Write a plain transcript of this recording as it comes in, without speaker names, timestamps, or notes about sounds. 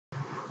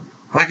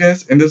Hi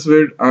guys, in this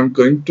video I'm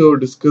going to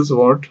discuss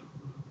what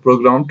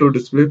program to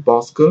display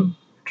Pascal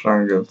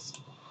triangles.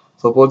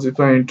 Suppose if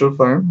I enter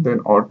 5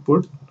 then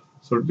output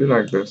should be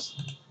like this.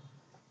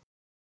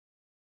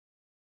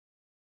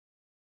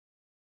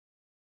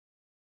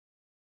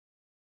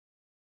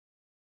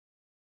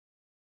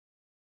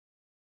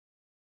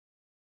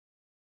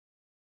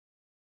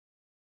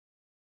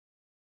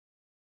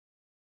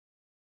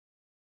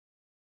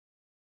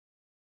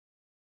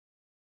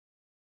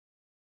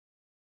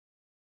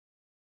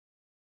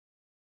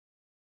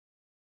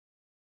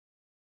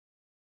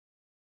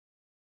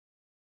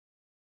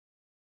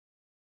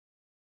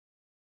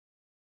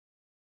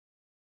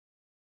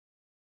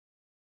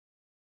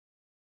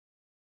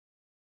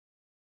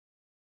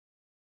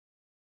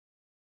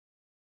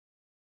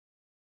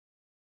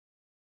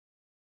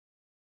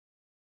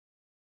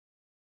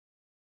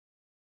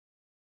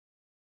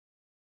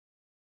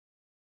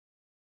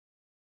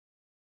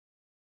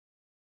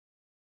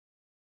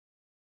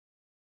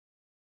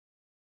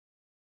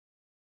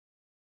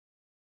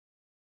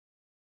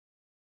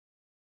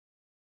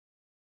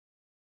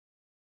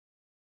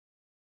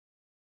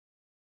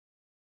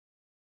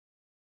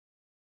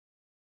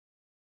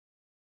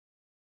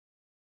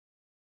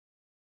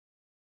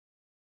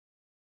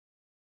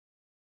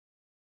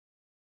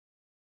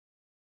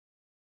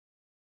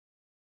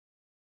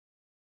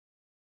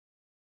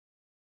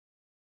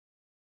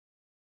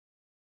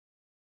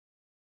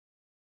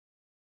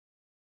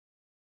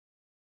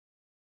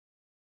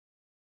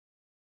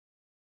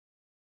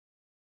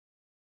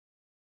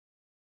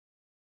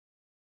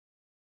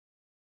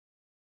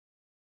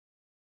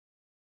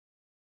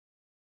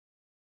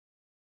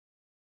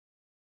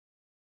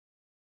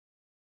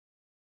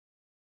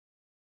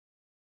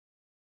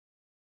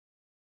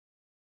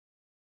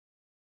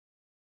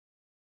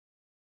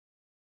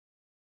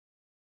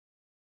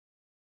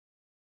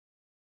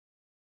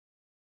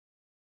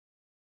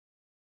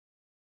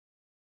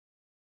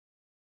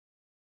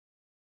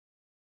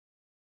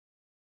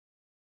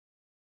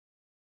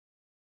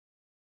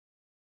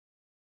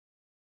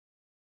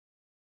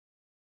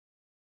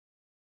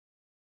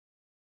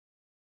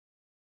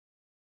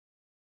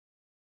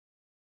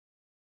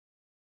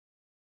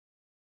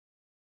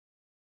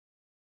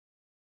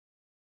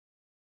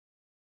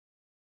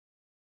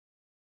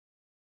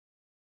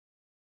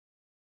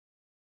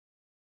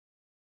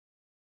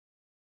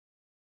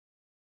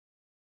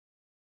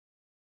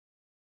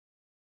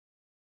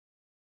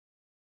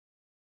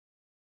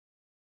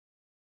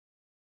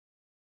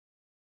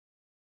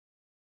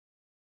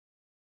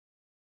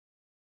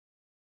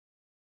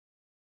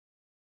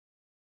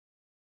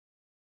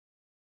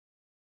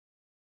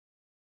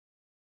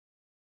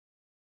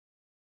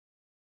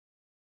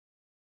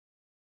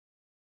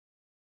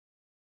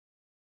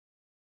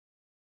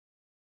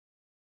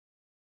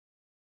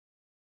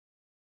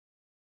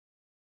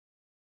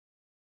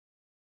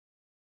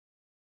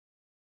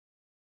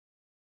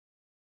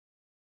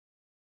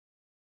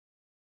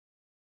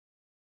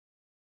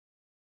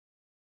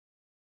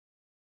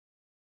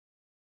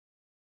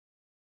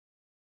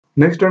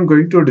 Next I'm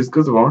going to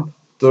discuss about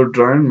the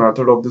drive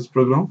method of this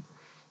program.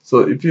 So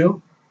if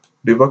you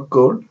debug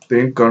code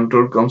then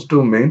control comes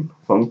to main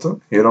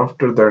function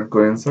hereafter that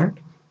go inside.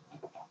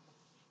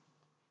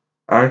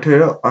 At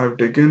here I've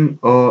taken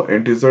a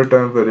integer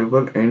type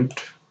variable int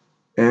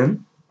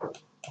n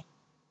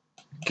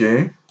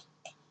k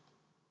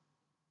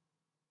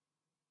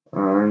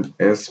and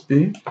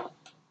sp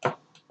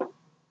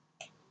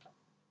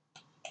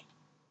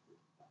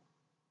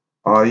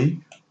I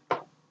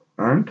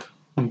and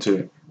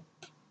j.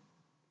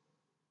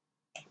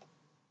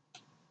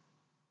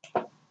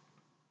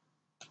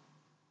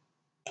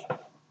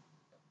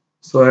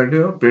 So I do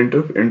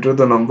printf enter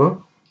the number.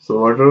 So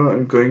whatever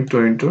I'm going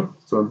to enter,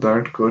 so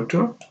that go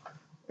to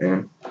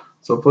n.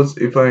 Suppose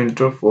if I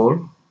enter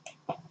 4,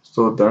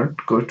 so that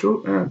go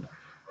to n.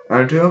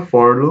 At here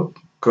for loop,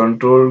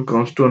 control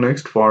comes to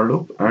next for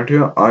loop. At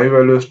here I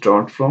value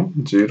start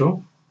from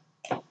 0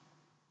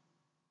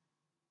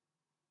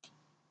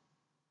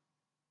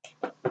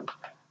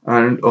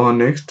 and on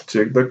next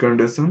check the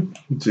condition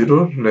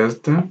 0 less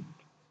than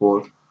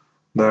 4.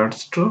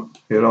 That's true.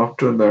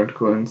 Hereafter that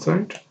go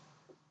inside.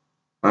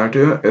 At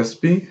here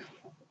sp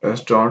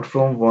start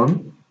from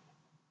 1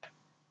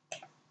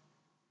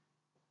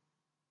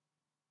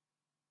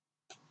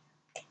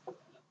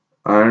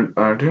 and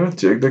at here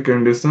check the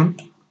condition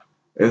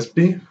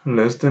sp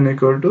less than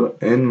equal to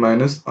n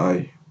minus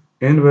I.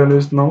 N value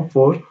is now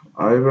 4,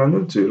 I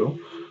value 0.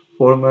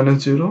 4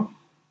 minus 0,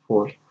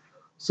 4.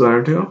 So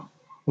at here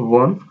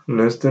 1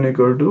 less than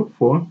equal to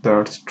 4,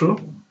 that's true.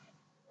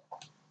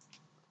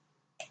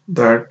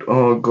 That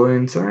go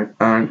inside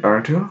and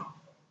at here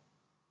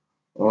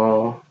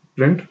uh,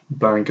 print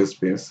blank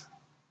space.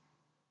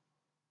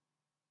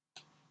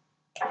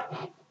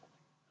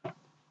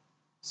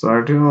 So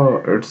at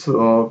here it's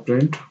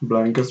print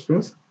blank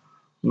space.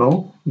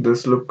 Now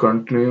this loop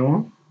continue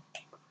on.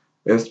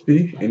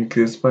 sp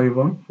increase by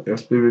 1,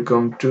 sp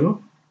become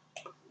 2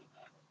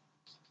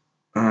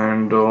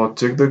 and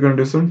check the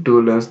condition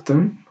 2 less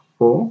than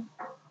 4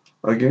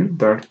 Again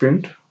that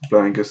print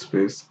blank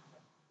space.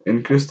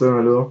 Increase the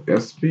value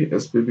of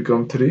sp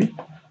become 3.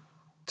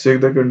 Check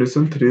the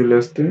condition 3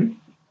 less than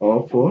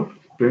or 4,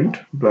 print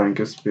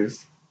blank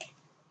space.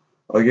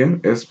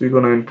 Again sp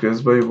gonna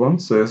increase by 1,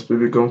 so sp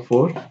become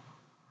 4.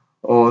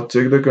 Or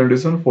check the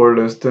condition 4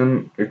 less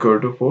than equal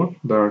to 4,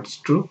 that's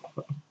true,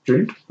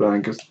 print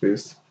blank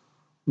space.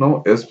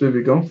 Now sp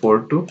become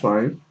 4 to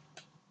 5.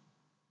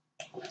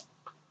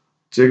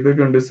 Check the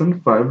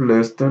condition 5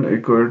 less than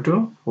equal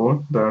to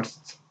 4,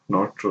 that's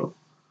not true.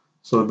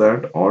 So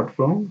that out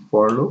from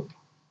for loop.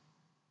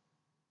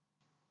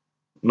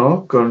 Now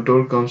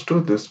control comes to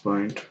this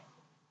point.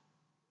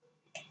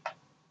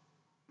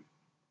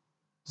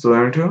 So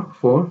at here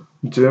for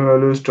j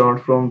value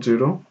start from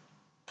 0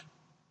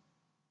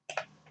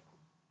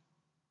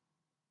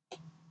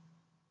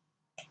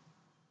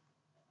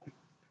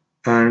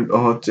 and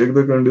check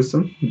the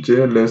condition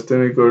j less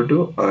than equal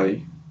to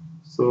I.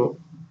 So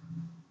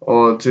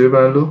j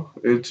value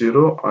is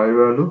 0, I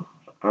value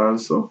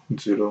also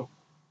 0.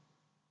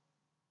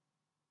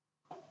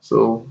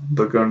 So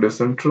the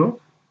condition true.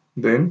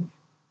 Then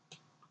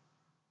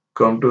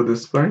come to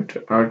this point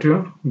at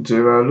here j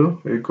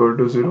value equal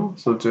to 0.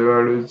 So j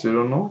value is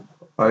 0 now,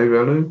 I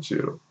value is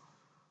 0.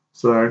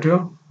 So at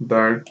here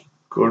that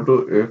go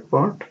to if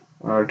part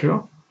at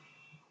here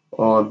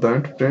or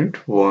that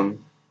print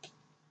 1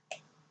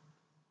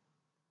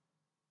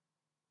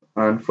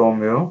 and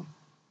from here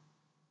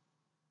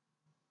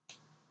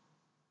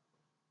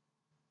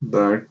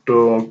that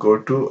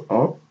go to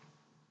up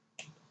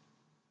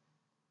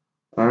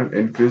and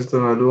increase the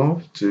value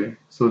of j.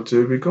 So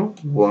j become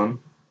 1.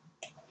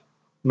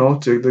 Now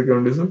check the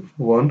condition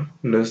 1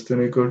 less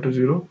than equal to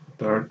 0.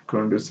 That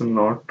condition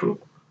not true.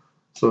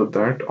 So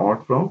that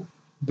out from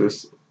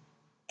this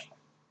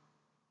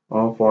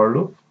for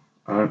loop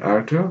and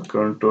at here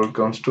control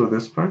comes to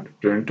this point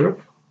printf.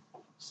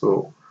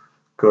 So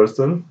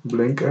cursor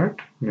blink at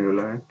new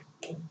line.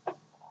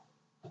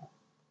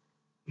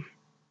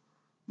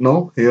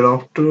 Now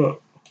hereafter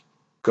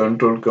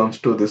control comes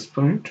to this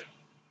point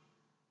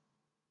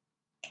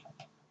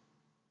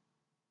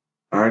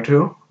at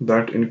here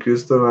that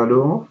increase the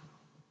value of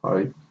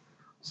I.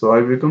 So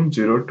I become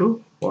 0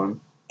 to 1.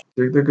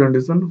 Check the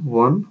condition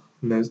 1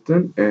 less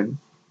than n.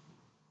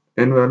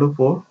 N value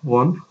for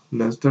 1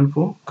 less than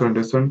 4.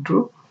 Condition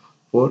true.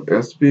 For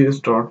SP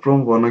start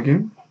from 1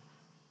 again.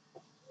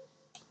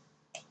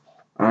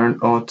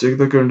 And check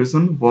the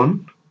condition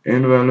 1.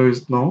 N value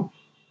is now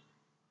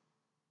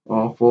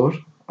for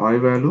I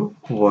value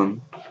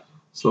 1.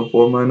 So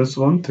 4 minus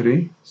 1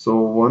 3. So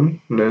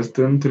 1 less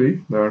than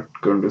 3. That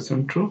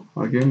condition true.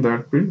 Again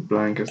that print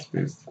blank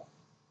space.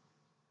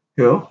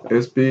 Here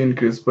SP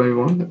increased by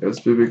 1,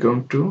 SP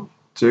become 2.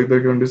 Check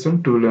the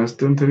condition 2 less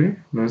than 3,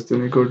 less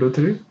than equal to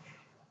 3.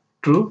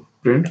 True,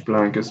 print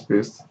blank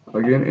space.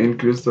 Again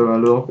increase the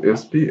value of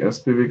SP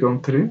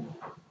become 3.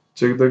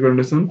 Check the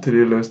condition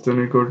 3 less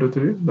than equal to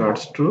 3,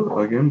 that's true.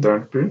 Again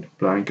that print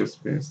blank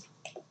space.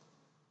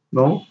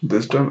 Now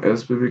this time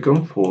SP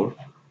become 4.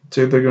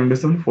 Check the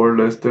condition 4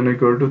 less than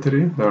equal to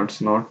 3,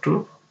 that's not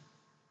true.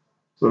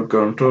 So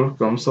control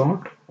comes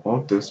out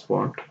of this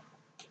part.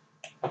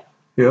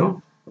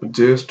 Here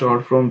J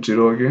start from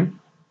 0 again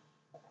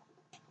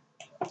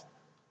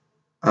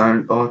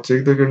and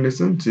check the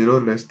condition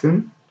 0 less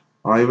than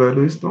I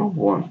value is now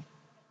 1.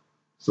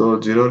 So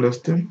 0 less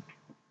than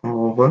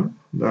 1,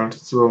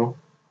 that's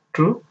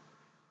true.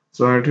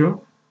 So at here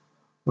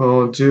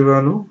j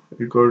value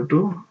equal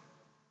to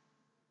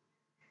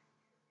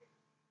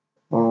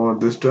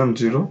this time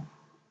 0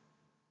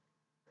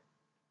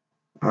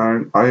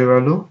 and I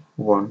value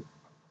 1.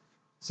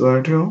 So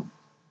at here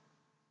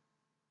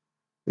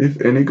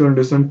if any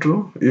condition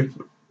true, if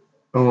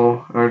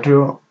at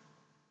here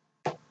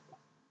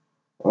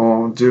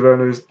j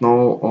value is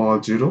now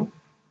 0,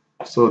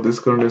 so this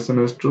condition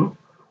is true,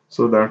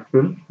 so that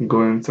will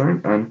go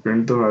inside and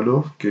print the value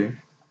of k.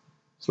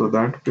 So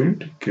that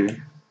print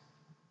k.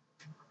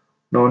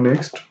 Now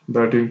next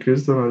that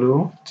increase the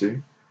value of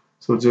j.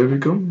 So j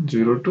become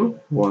 0 to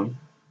 1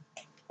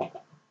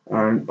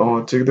 and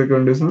check the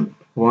condition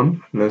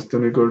 1 less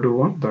than equal to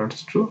 1,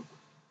 that's true.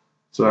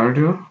 So add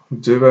here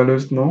j value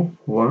is now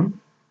 1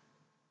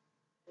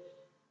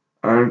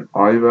 and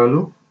I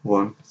value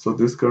 1. So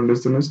this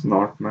condition is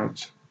not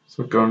match.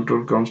 So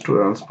control comes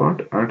to else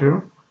part. Add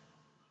here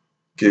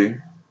k.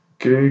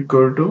 K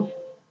equal to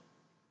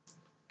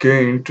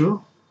k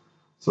into,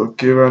 so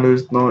k value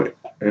is now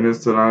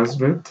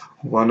initialized with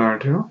 1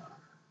 at here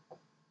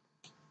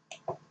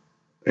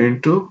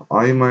into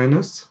I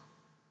minus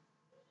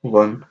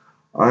 1.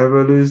 I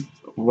value is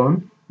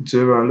 1,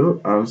 j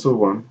value also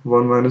 1.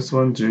 1 minus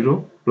 1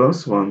 0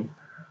 plus 1.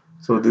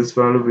 So this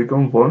value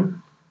become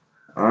 1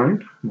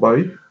 and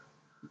by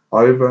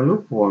I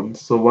value 1.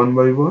 So 1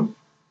 by 1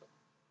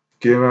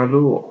 k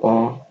value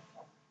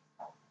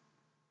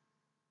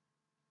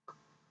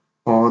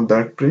on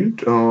that print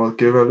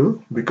k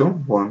value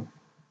become 1.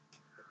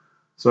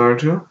 So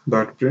at here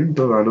that print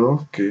the value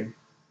of k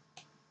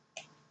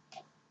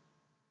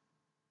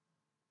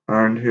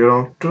and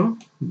hereafter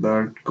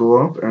that go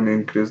up and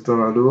increase the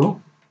value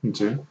of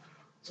j.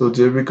 So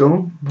j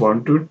become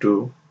 1 to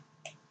 2.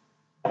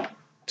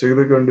 Check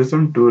the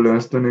condition 2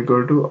 less than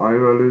equal to I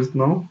value is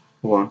now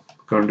 1.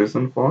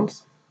 Condition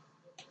false.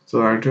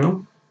 So at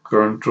your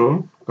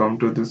control come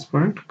to this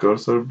point,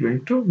 cursor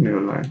blink to new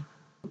line.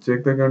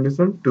 Check the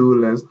condition 2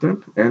 less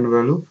than n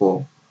value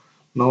 4.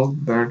 Now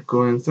that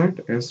go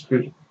inside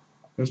SP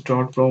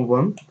start from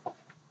 1.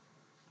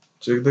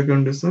 Check the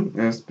condition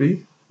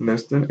SP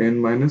less than n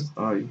minus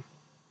I.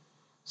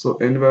 So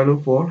n value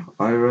 4,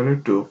 I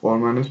value 2, 4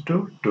 minus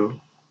 2,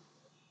 2.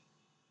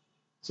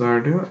 So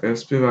at your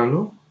SP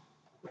value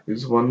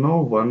is 1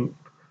 now, 1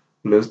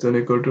 less than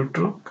equal to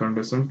true,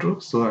 condition true.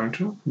 So at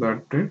your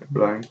that print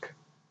blank.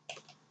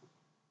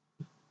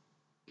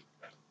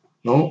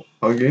 Now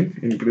again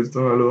increase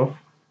the value of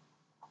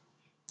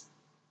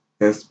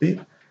SP.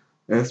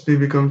 SP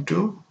become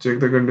 2, check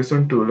the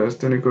condition 2 less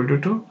than equal to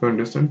 2,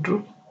 condition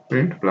true,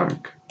 print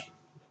blank.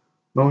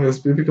 Now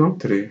SP become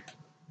 3.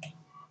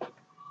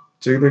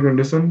 Check the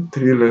condition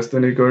 3 less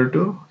than equal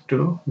to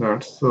 2,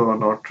 that's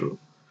not true.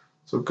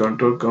 So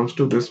control comes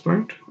to this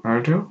point,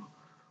 at here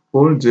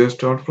 4 j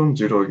start from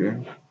 0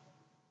 again.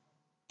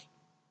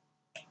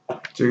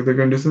 Check the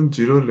condition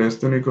 0 less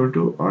than equal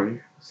to I.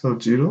 So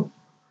 0,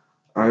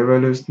 I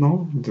value is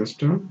now this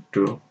time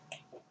 2.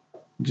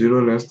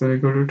 0 less than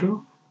equal to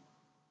 2.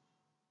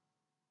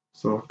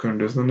 So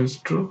condition is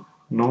true.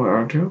 Now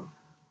at here,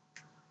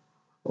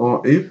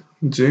 or if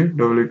j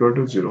double equal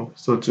to 0.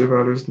 So j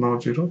value is now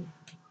 0.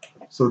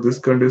 So this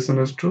condition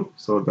is true.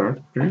 So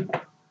that print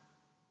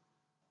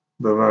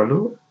the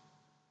value.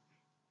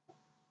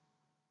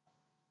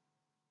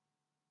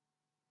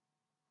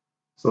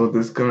 So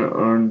this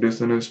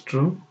condition is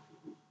true.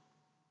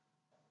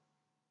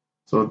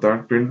 So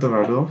that print the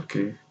value of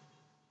k.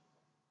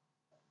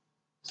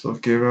 So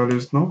k value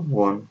is now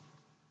 1.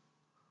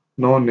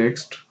 Now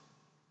next,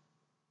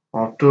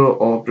 after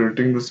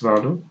printing this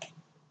value,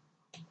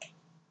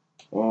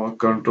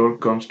 control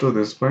comes to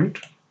this point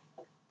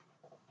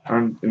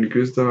and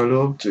increase the value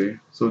of j.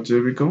 So j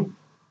become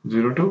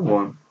 0 to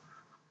 1.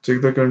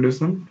 Check the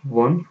condition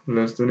 1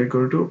 less than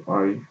equal to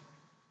I.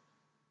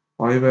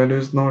 I value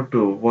is now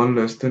 2. 1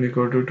 less than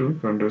equal to 2.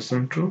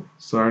 Condition true.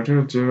 So at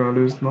here j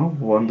value is now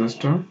 1 this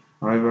time.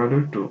 I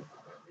value 2.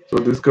 So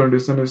this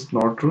condition is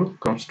not true.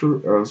 Comes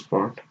to else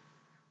part.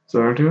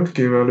 So at here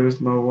k value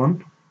is now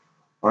 1.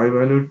 I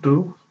value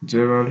 2.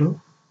 J value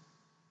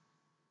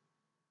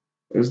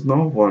is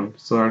now 1.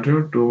 So at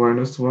here 2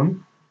 minus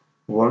 1.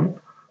 1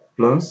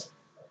 plus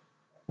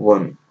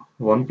 1.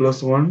 1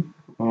 plus 1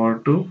 or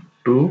 2.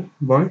 2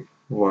 by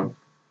 1.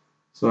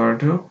 So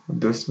at here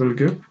this will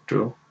give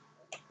 2.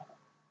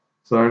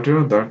 So at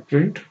here that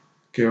print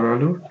k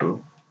value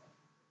 2.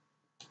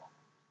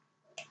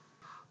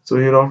 So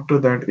hereafter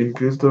that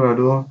increase the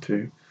value of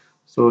j.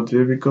 So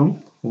j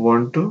become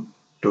 1 to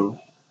 2.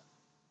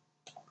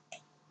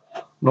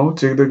 Now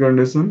check the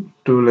condition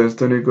 2 less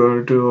than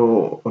equal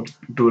to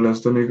 2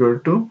 less than equal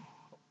to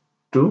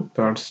 2.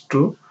 That's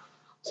true.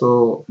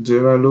 So j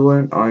value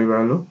and I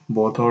value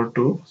both are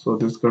 2. So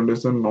this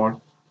condition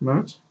not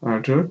match.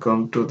 At here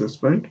come to this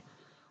point.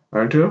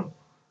 At here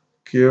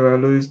k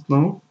value is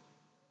now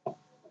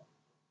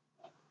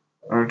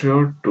at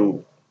here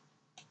 2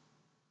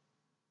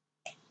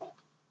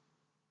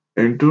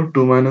 into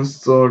 2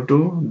 minus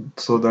 2.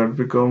 So that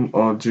become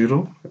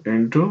 0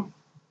 into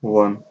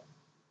 1.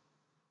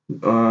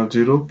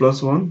 0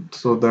 plus 1.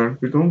 So that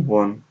become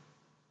 1.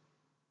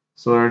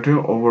 So at here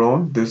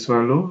overall this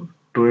value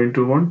 2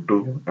 into 1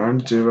 2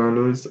 and j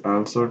value is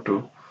also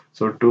 2.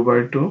 So 2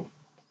 by 2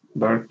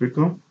 that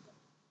become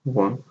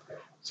 1.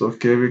 So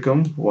k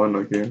become 1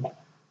 again.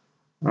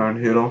 And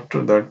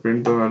hereafter that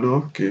print the value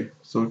of k.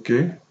 So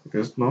k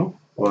is now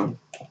 1.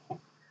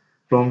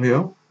 From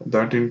here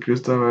that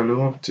increase the value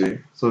of j.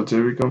 So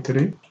j become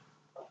 3.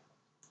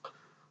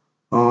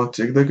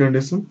 Check the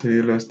condition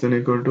 3 less than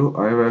equal to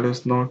I value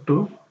is not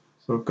 2.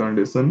 So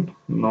condition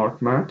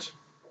not match.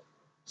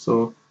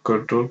 So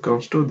control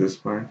comes to this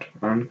point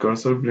and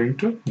cursor blink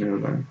to new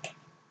line.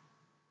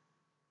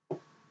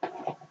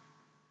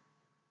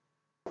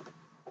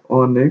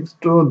 Or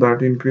next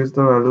that increase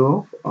the value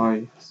of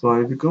I. So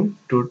I become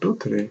 2 to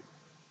 3.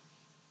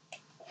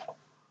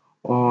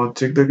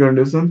 Check the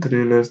condition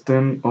 3 less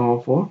than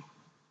 4.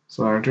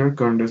 So at your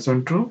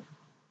condition true.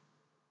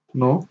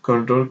 Now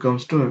control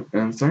comes to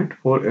inside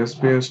for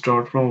SP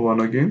start from 1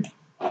 again.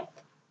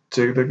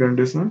 Check the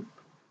condition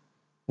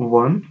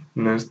 1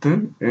 less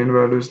than n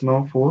value is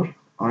now 4.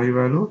 I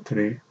value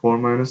 3. 4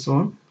 minus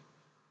 1.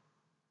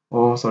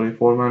 Oh sorry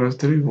 4 minus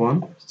 3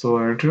 1. So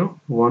at your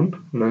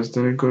 1 less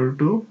than equal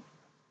to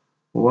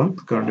 1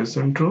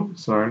 condition true.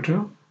 So at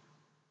your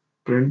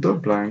print the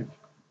blank.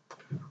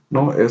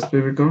 Now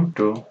SP become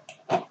 2.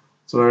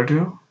 So right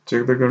here,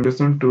 check the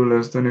condition 2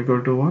 less than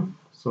equal to 1.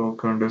 So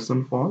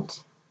condition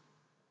false.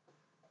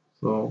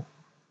 So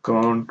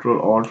control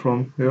alt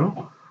from here.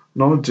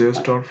 Now j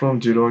start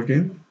from 0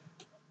 again.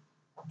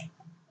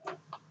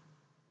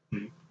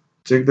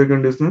 Check the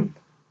condition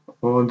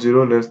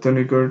 0 less than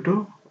equal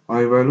to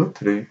I value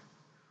 3.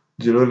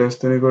 0 less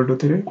than equal to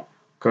 3,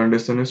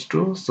 condition is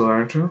true, so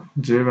at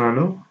j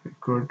value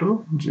equal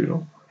to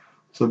 0.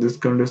 So this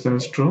condition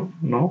is true.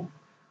 Now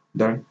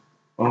that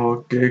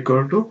k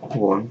equal to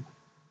 1,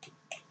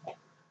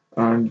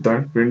 and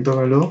that print the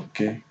value of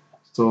k.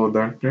 So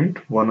that print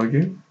 1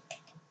 again,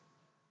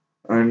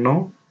 and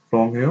now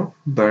from here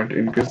that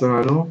increase the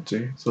value of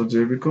j. So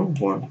j become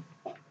 1.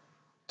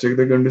 Check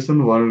the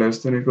condition 1 less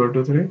than equal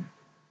to 3,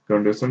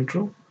 condition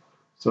true.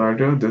 So right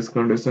here this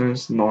condition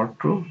is not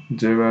true.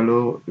 J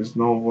value is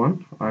now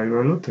 1, I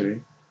value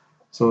 3.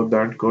 So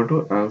that go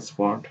to else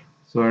part.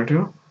 So right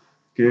here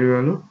k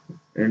value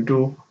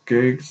into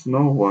k is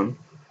now 1.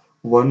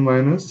 1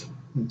 minus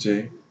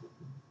j.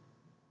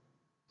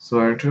 So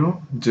right here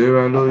j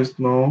value is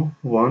now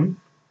 1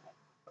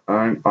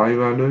 and I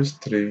value is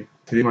 3.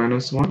 3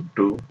 minus 1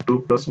 2. 2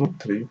 plus 1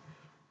 3.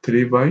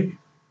 3 by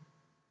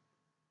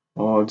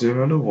j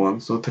value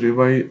 1. So 3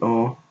 by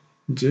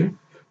j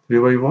 3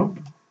 by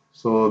 1.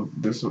 So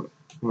this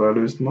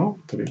value is now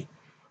 3.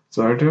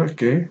 So right here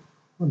k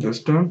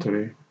this time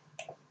 3,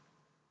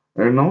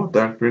 and now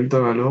that print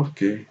the value of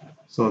k.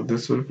 So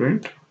this will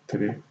print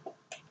 3.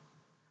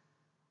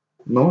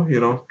 Now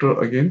hereafter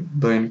again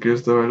the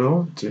increase the value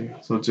of j.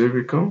 So j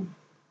become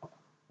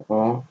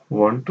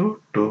 1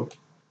 to 2.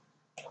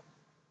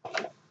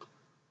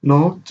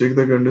 Now check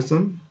the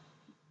condition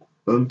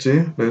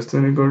j less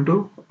than equal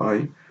to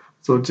I.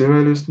 So j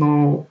value is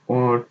now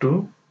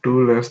 2.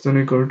 2 less than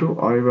equal to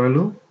I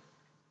value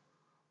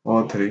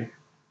 3.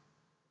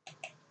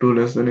 2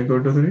 less than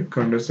equal to 3,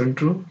 condition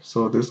true.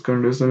 So this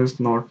condition is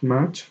not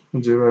match.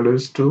 J value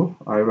is 2,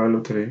 I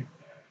value 3.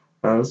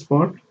 Else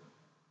what?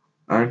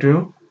 At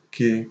your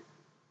k.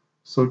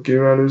 So k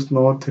value is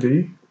now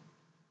 3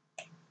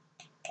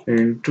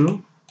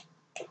 into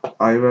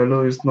I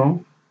value is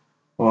now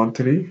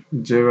 3,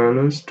 j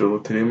value is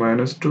 2. 3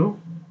 minus 2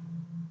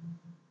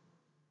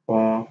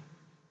 or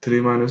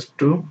 3 minus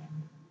 2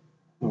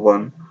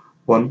 1.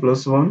 1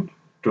 plus 1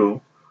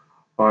 2,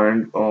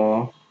 and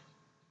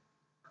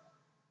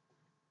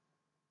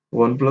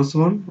 1 plus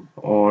 1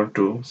 or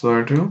 2. So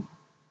at here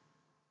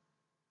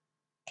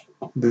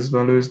this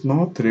value is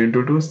now 3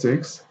 into 2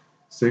 6.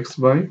 6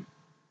 by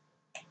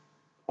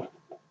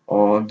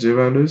j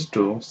value is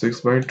 2.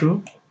 6 by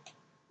 2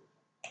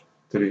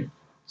 3.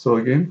 So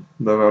again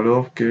the value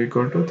of k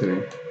equal to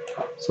 3.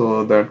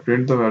 So that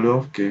print the value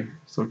of k.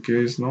 So k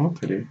is now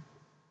 3.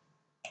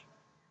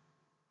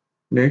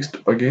 Next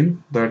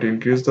again that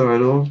increase the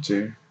value of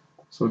j.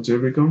 So j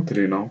become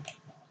 3 now.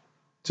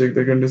 Check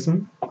the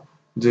condition.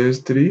 J is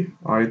 3,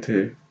 I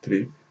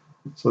 3.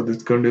 So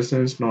this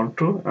condition is not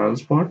true.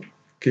 Else part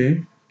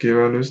k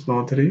value is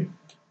now 3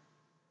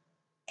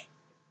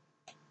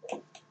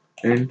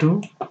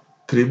 into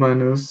 3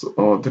 minus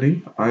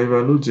 3, I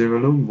value, j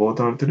value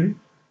both are 3.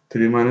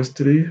 3 minus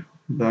 3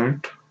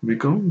 that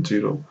become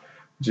 0.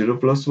 0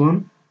 plus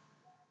 1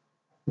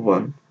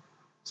 1.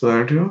 So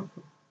at here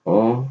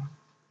uh,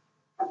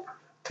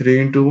 3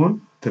 into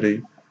 1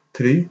 3.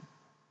 3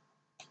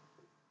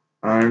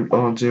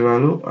 and j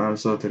value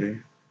also 3.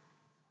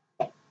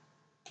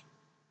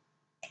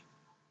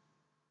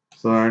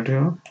 So at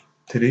here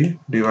 3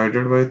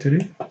 divided by 3,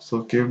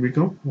 so k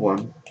become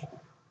 1.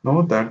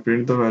 Now that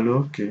print the value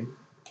of k.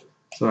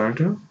 So at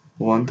here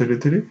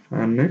 133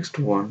 and next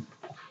 1.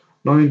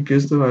 Now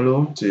increase the value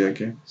of j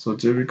again. So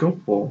j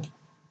become 4.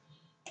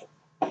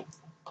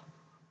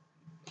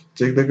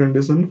 Check the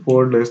condition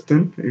 4 less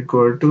than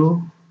equal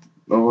to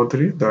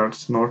 3.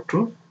 That's not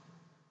true.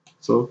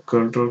 So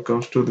control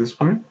comes to this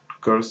point.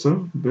 Cursor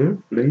will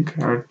blink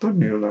at the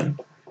new line.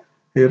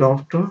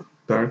 Hereafter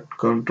that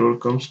control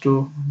comes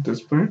to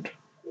this point.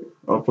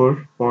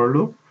 Upper for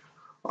loop.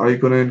 I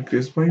gonna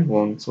increase by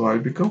 1. So I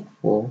become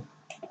 4.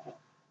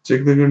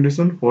 Check the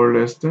condition 4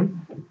 less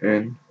than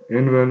n.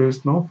 N value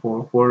is now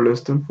 4. 4 less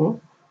than 4.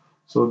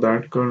 So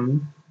that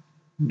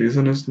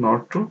condition is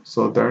not true.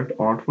 So that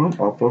out from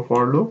upper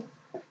for loop.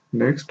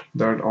 Next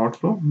that out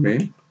from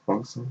main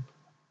function.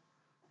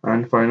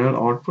 And final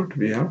output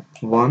we have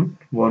 1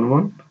 1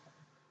 1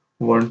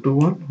 1 2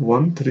 1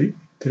 1 3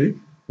 3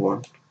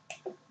 1.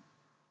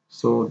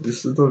 So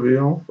this is the way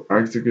of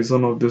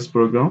execution of this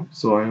program.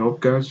 So I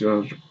hope guys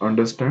you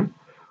understand.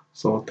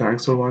 So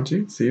thanks for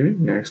watching. See you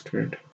in next video.